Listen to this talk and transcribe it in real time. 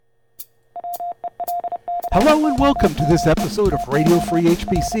Hello and welcome to this episode of Radio Free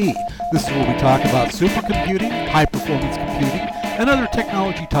HPC. This is where we talk about supercomputing, high-performance computing, and other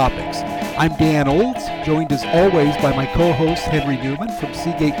technology topics. I'm Dan Olds, joined as always by my co-host Henry Newman from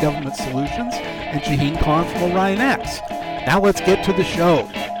Seagate Government Solutions and Shaheen Khan from Orion X. Now let's get to the show.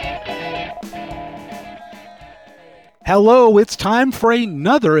 Hello, it's time for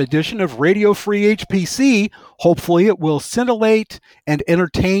another edition of Radio Free HPC. Hopefully it will scintillate and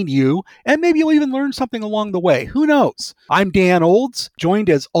entertain you, and maybe you'll even learn something along the way. Who knows? I'm Dan Olds, joined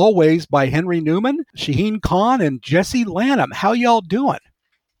as always by Henry Newman, Shaheen Khan, and Jesse Lanham. How y'all doing?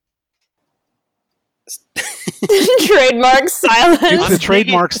 Trademark silence. It's the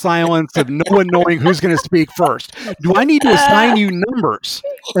trademark silence of no one knowing who's going to speak first. Do I need to assign you numbers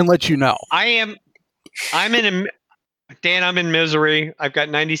and let you know? I'm in misery. I've got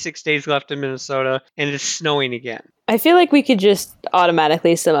 96 days left in Minnesota, and it's snowing again. I feel like we could just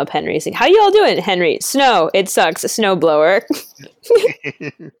automatically sum up Henry's thing. How y'all doing, Henry? Snow. It sucks. Snow blower.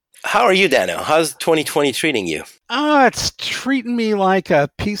 How are you, Dano? How's 2020 treating you? It's treating me like a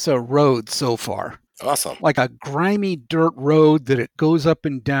piece of road so far. Awesome. Like a grimy dirt road that it goes up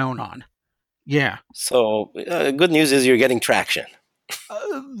and down on. Yeah. So, good news is you're getting traction.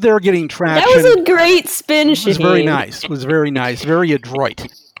 They're getting traction. That was a great spin, It was Shaheen. very nice. It was very nice. Very adroit.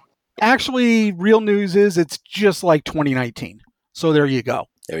 Actually, real news is it's just like 2019. So there you go.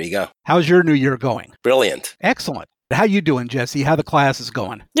 There you go. How's your new year going? Brilliant. Excellent. How you doing, Jesse? How the class is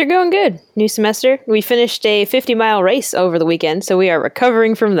going? They're going good. New semester. We finished a 50-mile race over the weekend, so we are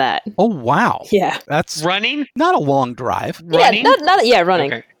recovering from that. Oh, wow. Yeah. That's Running? not a long drive. Running? Yeah,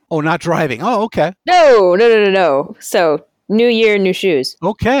 running. Okay. Oh, not driving. Oh, okay. No. So, new year, new shoes.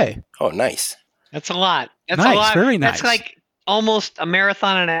 Okay. Oh, nice. That's a lot. That's Nice, a lot. very nice. That's like almost a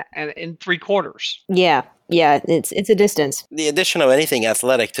marathon in 3/4. Yeah, it's a distance. The addition of anything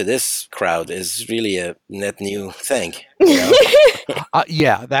athletic to this crowd is really a net new thing. You know?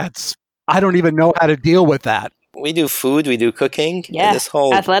 Yeah, I don't even know how to deal with that. We do food, we do cooking. Yeah, and this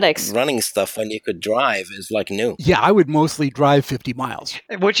whole athletics. running stuff when you could drive is like new. Yeah, I would mostly drive 50 miles.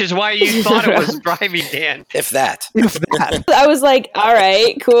 Which is why you thought it was driving, Dan. If that. If that. I was like, all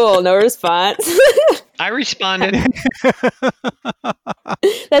right, cool, no response. I responded.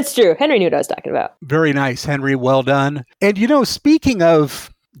 That's true. Henry knew what I was talking about. Very nice, Henry. Well done. And speaking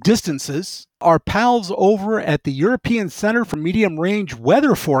of distances, our pals over at the European Center for Medium Range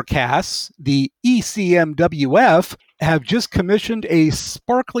Weather Forecasts, the ECMWF, have just commissioned a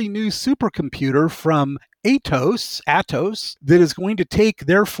sparkly new supercomputer from Atos, that is going to take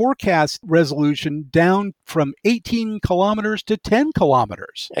their forecast resolution down from 18 kilometers to 10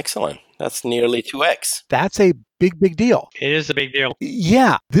 kilometers. Excellent. That's nearly 2x. That's a big deal. It is a big deal.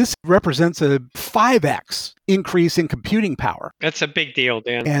 Yeah, this represents a 5x increase in computing power. That's a big deal,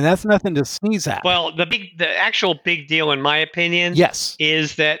 Dan. And that's nothing to sneeze at. Well, the actual big deal, in my opinion, Yes.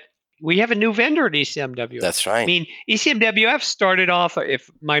 is that we have a new vendor at ECMWF. That's right. I mean, ECMWF started off,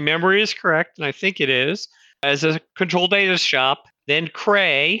 if my memory is correct, and I think it is, as a control data shop. Then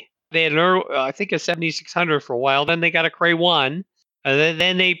Cray, they had I think a 7600 for a while. Then they got a Cray 1.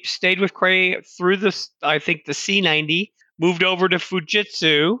 Then they stayed with Cray through the C90, moved over to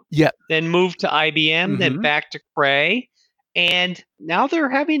Fujitsu, then moved to IBM, then back to Cray. And now they're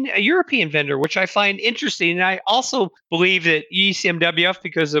having a European vendor, which I find interesting. And I also believe that ECMWF,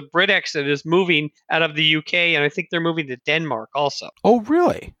 because of BritExit, is moving out of the UK, and I think they're moving to Denmark also. Oh,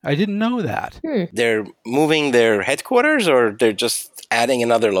 really? I didn't know that. They're moving their headquarters, or they're just adding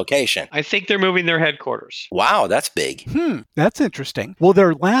another location? I think they're moving their headquarters. Wow, that's big. That's interesting. Well,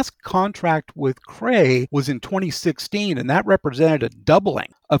 their last contract with Cray was in 2016, and that represented a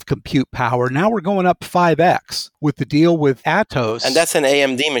doubling of compute power. Now we're going up 5x with the deal with Atos. And that's an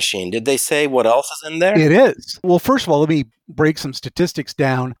AMD machine. Did they say what else is in there? It is. Well, first of all, let me break some statistics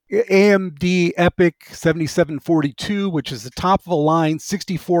down. AMD EPYC 7742, which is the top of the line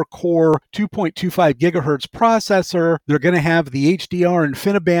 64 core 2.25 gigahertz processor. They're going to have the HDR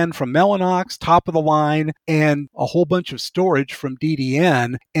InfiniBand from Mellanox, top of the line, and a whole bunch of storage from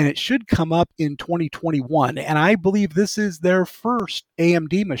DDN. And it should come up in 2021. And I believe this is their first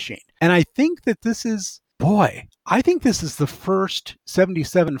AMD machine. And I think that this is the first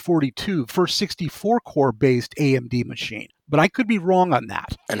 7742, first 64 core based AMD machine. But I could be wrong on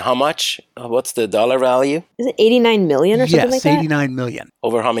that. And how much? What's the dollar value? Is it 89 million or something like that? Yes, 89 million.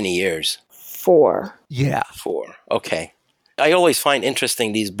 Over how many years? 4. Yeah. 4. Okay. I always find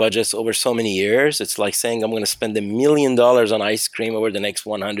interesting these budgets over so many years. It's like saying I'm going to spend $1 million on ice cream over the next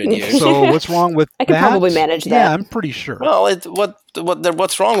 100 years. So what's wrong with I can that? probably manage that. Yeah, I'm pretty sure. Well,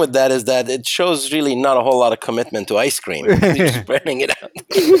 what's wrong with that is that it shows really not a whole lot of commitment to ice cream. You're just spreading it out.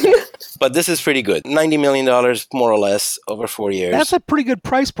 But this is pretty good. $90 million, more or less, over 4 years. That's a pretty good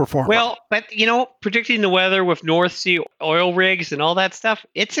price performance. Well, but predicting the weather with North Sea oil rigs and all that stuff,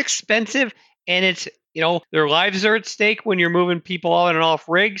 it's expensive, and it's their lives are at stake when you're moving people on and off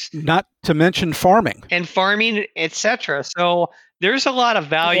rigs. Not to mention farming. And farming, etc. So there's a lot of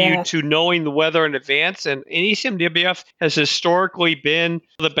value to knowing the weather in advance, and ECMWF has historically been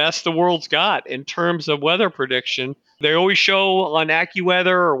the best the world's got in terms of weather prediction. They always show on AccuWeather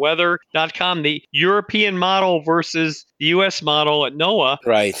or weather.com the European model versus the U.S. model at NOAA.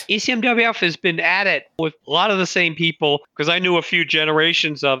 Right. ECMWF has been at it with a lot of the same people because I knew a few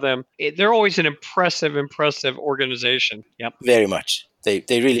generations of them. They're always an impressive organization. Yep. Very much. They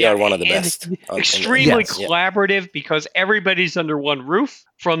really are one of the best. Extremely collaborative because everybody's under one roof,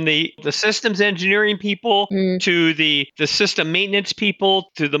 from the systems engineering people to the system maintenance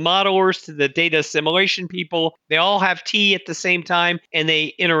people to the modelers to the data assimilation people. They all have tea at the same time and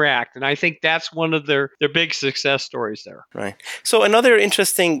they interact. And I think that's one of their big success stories there. Right. So another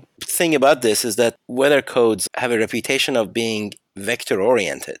interesting thing about this is that weather codes have a reputation of being vector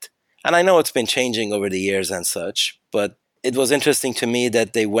oriented. And I know it's been changing over the years and such, but it was interesting to me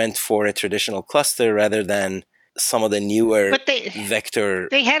that they went for a traditional cluster rather than some of the newer vector.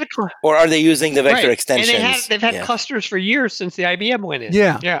 They had or are they using the vector extensions? And they've had clusters for years since the IBM went in.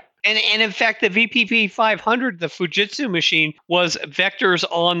 Yeah. And in fact, the VPP 500, the Fujitsu machine, was vectors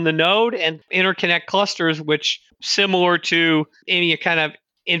on the node and interconnect clusters, which similar to any kind of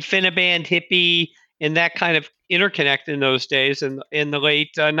InfiniBand, Hippie, and that kind of interconnect in those days in the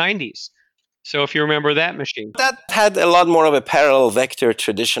late 90s. So if you remember that machine. That had a lot more of a parallel vector,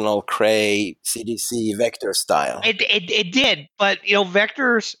 traditional Cray, CDC vector style. It did. But,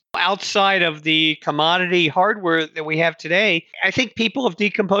 vectors outside of the commodity hardware that we have today, I think people have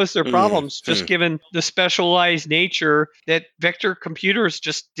decomposed their problems just given the specialized nature that vector computers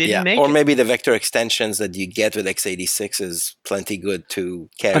just didn't make. Or maybe the vector extensions that you get with x86 is plenty good to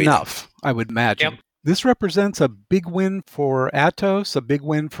carry. Enough, I would imagine. Yep. This represents a big win for Atos, a big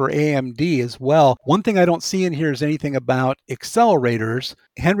win for AMD as well. One thing I don't see in here is anything about accelerators.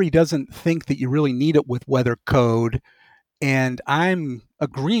 Henry doesn't think that you really need it with weather code, and I'm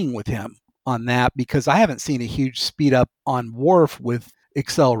agreeing with him on that because I haven't seen a huge speed up on WRF with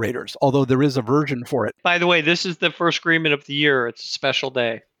accelerators, although there is a version for it. By the way, this is the first agreement of the year. It's a special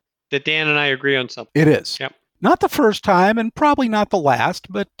day that Dan and I agree on something. It is. Yep. Not the first time and probably not the last,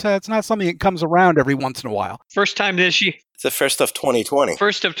 but it's not something that comes around every once in a while. First time this year. It's the first of 2020.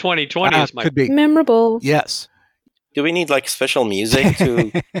 First of 2020 is my... Could be. Memorable. Yes. Do we need special music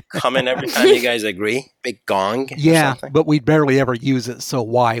to come in every time you guys agree? Big gong? Yeah, but we barely ever use it, so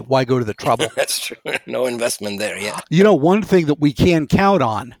why go to the trouble? That's true. No investment there, yeah. One thing that we can count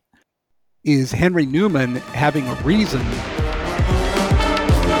on is Henry Newman having a reason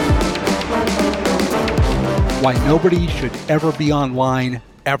why nobody should ever be online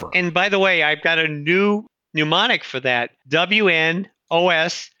ever. And by the way, I've got a new mnemonic for that. WNOSBOTIE.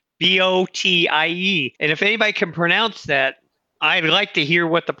 And if anybody can pronounce that, I'd like to hear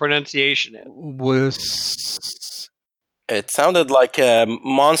what the pronunciation is. It sounded like a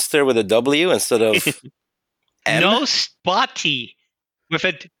monster with a W instead of M. Nospati with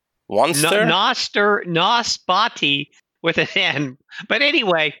a Monster? Nospati with an N. But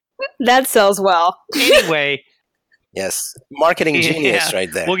anyway. That sells well. Anyway. Yes. Marketing genius right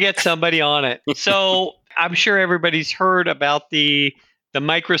there. We'll get somebody on it. So I'm sure everybody's heard about the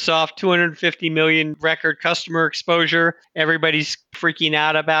Microsoft 250 million record customer exposure. Everybody's freaking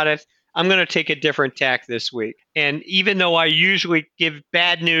out about it. I'm going to take a different tack this week. And even though I usually give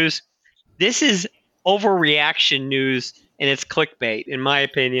bad news, this is overreaction news and it's clickbait, in my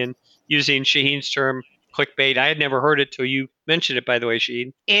opinion, using Shaheen's term, clickbait. I had never heard it till you mentioned it, by the way,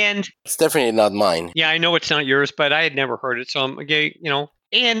 Shaheen. And it's definitely not mine. Yeah, I know it's not yours, but I had never heard it. So I'm okay,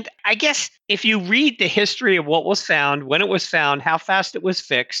 And I guess if you read the history of what was found, when it was found, how fast it was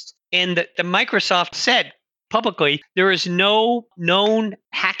fixed, and the Microsoft said publicly, there is no known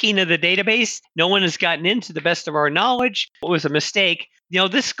hacking of the database. No one has gotten into the best of our knowledge. It was a mistake.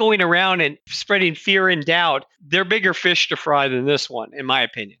 this going around and spreading fear and doubt, they're bigger fish to fry than this one, in my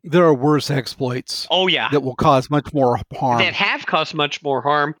opinion. There are worse exploits Oh, yeah. that will cause much more harm. That have caused much more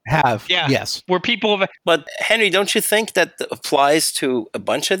harm. Yeah. Yes. Where people have... But Henry, don't you think that applies to a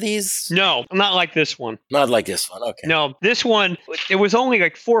bunch of these? No, not like this one. Not like this one. Okay. No, this one, it was only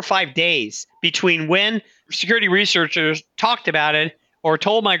like 4 or 5 days between when security researchers talked about it or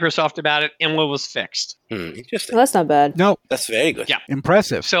told Microsoft about it and when it was fixed. Interesting. Well, that's not bad. No, That's very good. Yeah.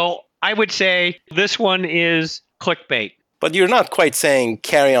 impressive. So I would say this one is clickbait. But you're not quite saying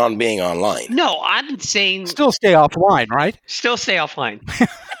carry on being online. No, I'm saying Still stay offline, right? still stay offline.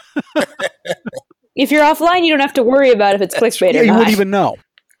 If you're offline, you don't have to worry about if it's clickbait Yeah, or you not. wouldn't even know.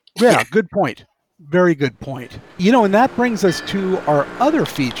 Yeah, good point. Very good point. And that brings us to our other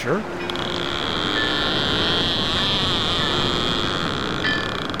feature.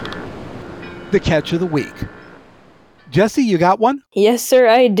 The catch of the week. Jesse, you got one? Yes, sir,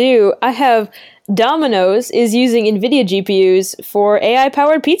 I do. I have Domino's is using NVIDIA GPUs for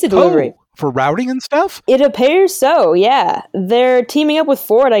AI-powered pizza delivery. Oh, for routing and stuff? It appears so, yeah. They're teaming up with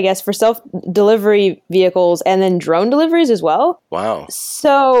Ford, I guess, for self-delivery vehicles and then drone deliveries as well. Wow.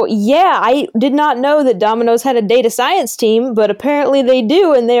 So, yeah, I did not know that Domino's had a data science team, but apparently they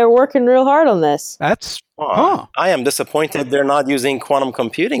do, and they are working real hard on this. That's... Wow. I am disappointed they're not using quantum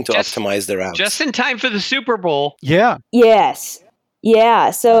computing to Just- optimize their routes. Just in time for the Super Bowl. Yeah. Yes. Yeah,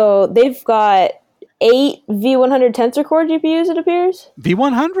 so they've got 8 V100 Tensor Core GPUs, it appears,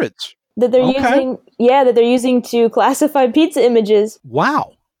 V100s. that they're Okay. using to classify pizza images.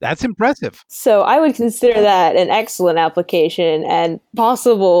 Wow. That's impressive. So I would consider that an excellent application and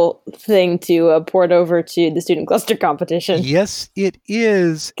possible thing to port over to the student cluster competition. Yes, it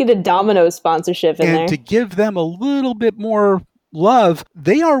is. Get a Domino's sponsorship in And there. to give them a little bit more love,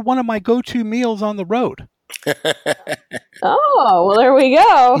 they are one of my go-to meals on the road. Oh, well, there we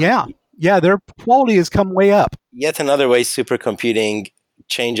go. Yeah. Yeah, their quality has come way up. Yet another way supercomputing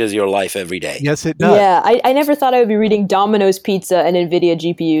changes your life every day. Yes, it does. Yeah, I never thought I would be reading Domino's Pizza and NVIDIA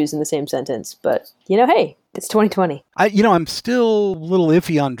GPUs in the same sentence, but, hey, it's 2020. I'm still a little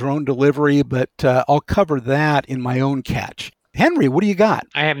iffy on drone delivery, but I'll cover that in my own catch. Henry, what do you got?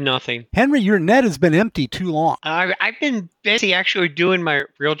 I have nothing. Henry, your net has been empty too long. I've been busy actually doing my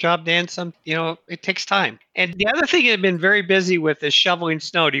real job, Dan. It takes time. And the other thing I've been very busy with is shoveling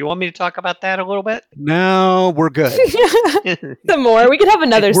snow. Do you want me to talk about that a little bit? No, we're good. Some more. We could have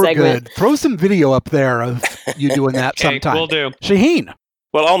another We're segment. good. Throw some video up there of you doing that Okay, sometime. will do. Shaheen.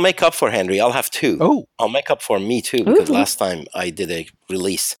 Well, I'll make up for Henry. I'll have 2. Oh, I'll make up for me too, because Ooh. last time I did a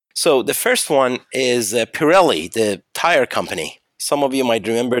release. So the first one is Pirelli, the tire company. Some of you might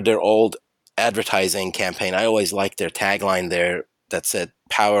remember their old advertising campaign. I always liked their tagline there that said,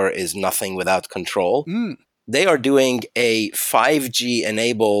 "Power is nothing without control." They are doing a 5G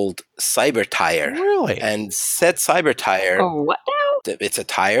enabled cyber tire. really? And said cyber tire, Oh, what now? it's a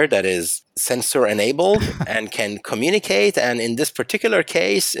tire that is sensor enabled and can communicate. And in this particular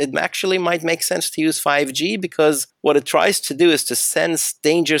case, it actually might make sense to use 5G because what it tries to do is to sense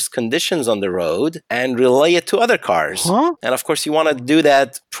dangerous conditions on the road and relay it to other cars. Huh? And of course, you want to do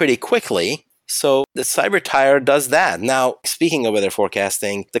that pretty quickly. So the cyber tire does that. Now, speaking of weather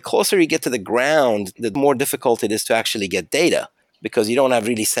forecasting, the closer you get to the ground, the more difficult it is to actually get data because you don't have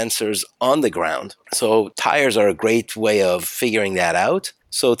really sensors on the ground. So tires are a great way of figuring that out.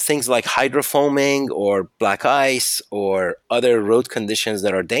 So things like hydrofoaming or black ice or other road conditions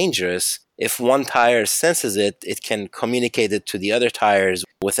that are dangerous, if one tire senses it, it can communicate it to the other tires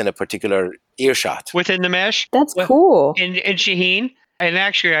within a particular earshot. Within the mesh. That's cool. And Shaheen, and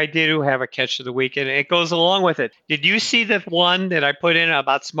actually I do have a catch of the week, and it goes along with it. Did you see the one that I put in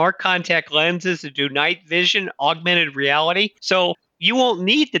about smart contact lenses that do night vision, augmented reality? So you won't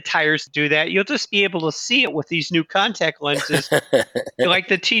need the tires to do that. You'll just be able to see it with these new contact lenses like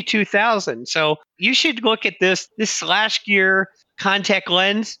the T2000. So you should look at this Slash Gear contact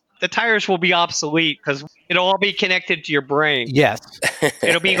lens. The tires will be obsolete because it'll all be connected to your brain. Yes.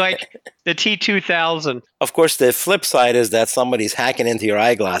 It'll be like the T2000. Of course, the flip side is that somebody's hacking into your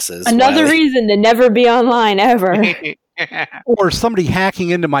eyeglasses. Another while- reason to never be online ever. Or somebody hacking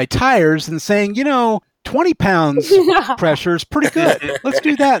into my tires and saying, 20 pounds pressure is pretty good. Let's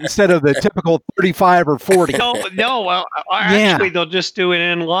do that instead of the typical 35 or 40. No. Well, actually, they'll just do it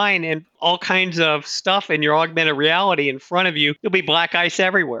in line and all kinds of stuff in your augmented reality in front of you. There'll be black ice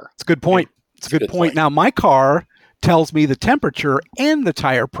everywhere. It's a good point. It's a good Good point. point. Now, my car tells me the temperature and the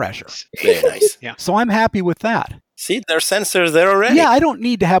tire pressure. Very nice. Yeah. So I'm happy with that. See, there are sensors there already. Yeah, I don't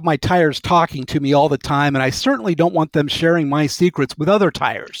need to have my tires talking to me all the time, and I certainly don't want them sharing my secrets with other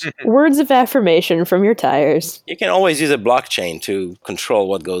tires. Words of affirmation from your tires. You can always use a blockchain to control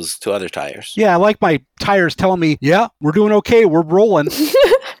what goes to other tires. Yeah, I like my tires telling me, yeah, we're doing okay, we're rolling.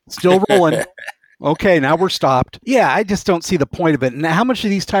 Still rolling. Okay, now we're stopped. Yeah, I just don't see the point of it. And how much are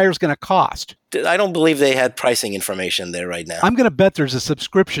these tires going to cost? I don't believe they had pricing information there right now. I'm going to bet there's a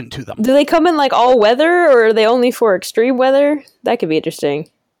subscription to them. Do they come in like all weather, or are they only for extreme weather? That could be interesting.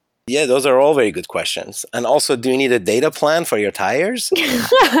 Yeah, those are all very good questions. And also, do you need a data plan for your tires?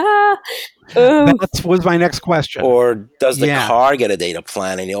 That was my next question. Or does the Yeah. car get a data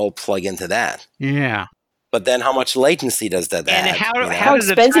plan and you all plug into that? Yeah. But then how much latency does that And add? how- you know? how How does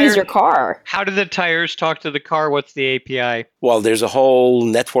the expensive is tire- your car? How do the tires talk to the car? What's the API? Well, there's a whole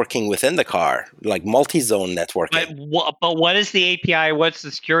networking within the car, like multi-zone networking. But what is the API? What's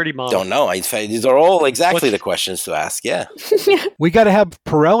the security model? Don't know. These are all exactly What's- the questions to ask. Yeah, We got to have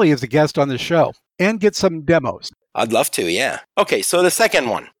Pirelli as a guest on the show and get some demos. I'd love to. Yeah. Okay, so the second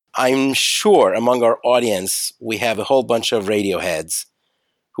one. I'm sure among our audience, we have a whole bunch of radio heads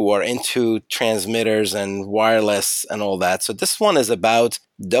who are into transmitters and wireless and all that. So this one is about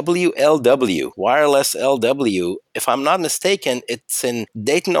WLW, wireless LW. If I'm not mistaken, it's in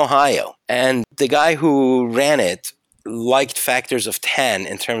Dayton, Ohio. And the guy who ran it liked factors of 10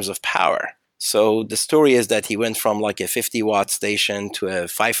 in terms of power. So the story is that he went from like a 50 watt station to a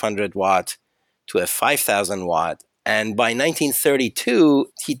 500 watt to a 5,000 watt. And by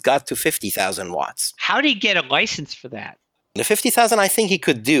 1932, he got to 50,000 watts. How did he get a license for that? The 50,000 I think he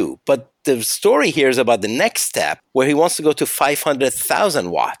could do, but the story here is about the next step where he wants to go to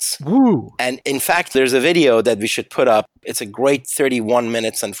 500,000 watts. Woo. And in fact, there's a video that we should put up. It's a great 31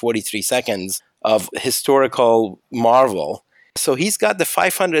 minutes and 43 seconds of historical marvel. So he's got the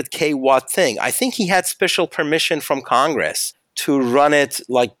 500K watt thing. I think he had special permission from Congress to run it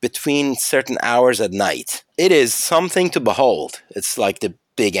like between certain hours at night. It is something to behold. It's like the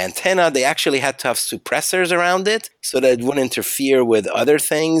big antenna. They actually had to have suppressors around it so that it wouldn't interfere with other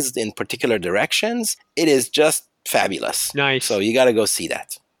things in particular directions. It is just fabulous. Nice. So you got to go see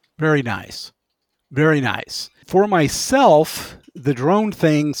that. Very nice. Very nice. For myself, the drone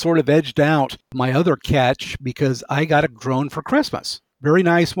thing sort of edged out my other catch because I got a drone for Christmas. Very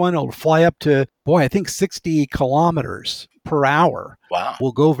nice one. It'll fly up to, I think 60 kilometers per hour. Wow.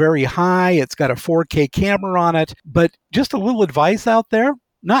 Will go very high. It's got a 4K camera on it. But just a little advice out there,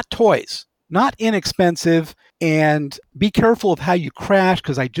 not toys, not inexpensive, and be careful of how you crash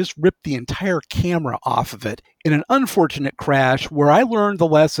because I just ripped the entire camera off of it in an unfortunate crash where I learned the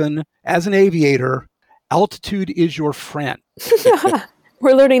lesson as an aviator, altitude is your friend.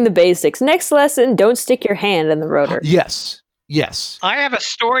 We're learning the basics. Next lesson, don't stick your hand in the rotor. Yes. Yes. I have a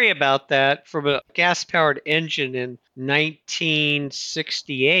story about that from a gas-powered engine in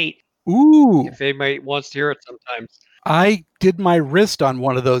 1968. Ooh. If anybody wants to hear it sometimes. I did my wrist on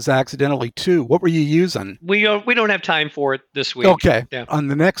one of those accidentally too. What were you using? We don't have time for it this week. Okay. Yeah. On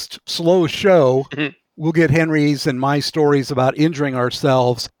the next slow show, Mhm. we'll get Henry's and my stories about injuring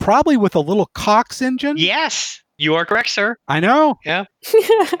ourselves, probably with a little Cox engine. Yes, you are correct, sir. I know. Yeah.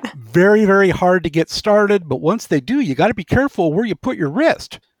 Very, very hard to get started. But once they do, you got to be careful where you put your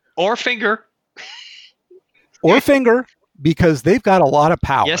wrist Or finger. or finger because they've got a lot of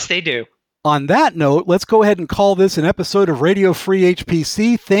power. Yes, they do. On that note, let's go ahead and call this an episode of Radio Free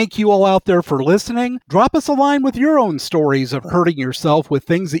HPC. Thank you all out there for listening. Drop us a line with your own stories of hurting yourself with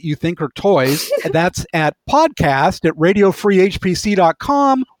things that you think are toys. That's at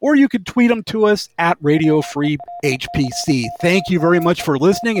podcast@radiofreehpc.com, or you could tweet them to us at Radio Free HPC. Thank you very much for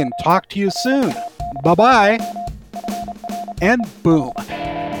listening and talk to you soon. Bye-bye. And boom.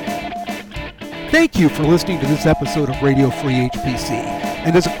 Thank you for listening to this episode of Radio Free HPC.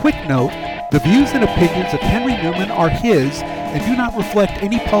 And as a quick note, the views and opinions of Henry Newman are his and do not reflect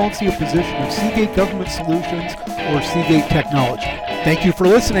any policy or position of Seagate Government Solutions or Seagate Technology. Thank you for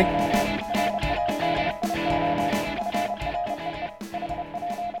listening.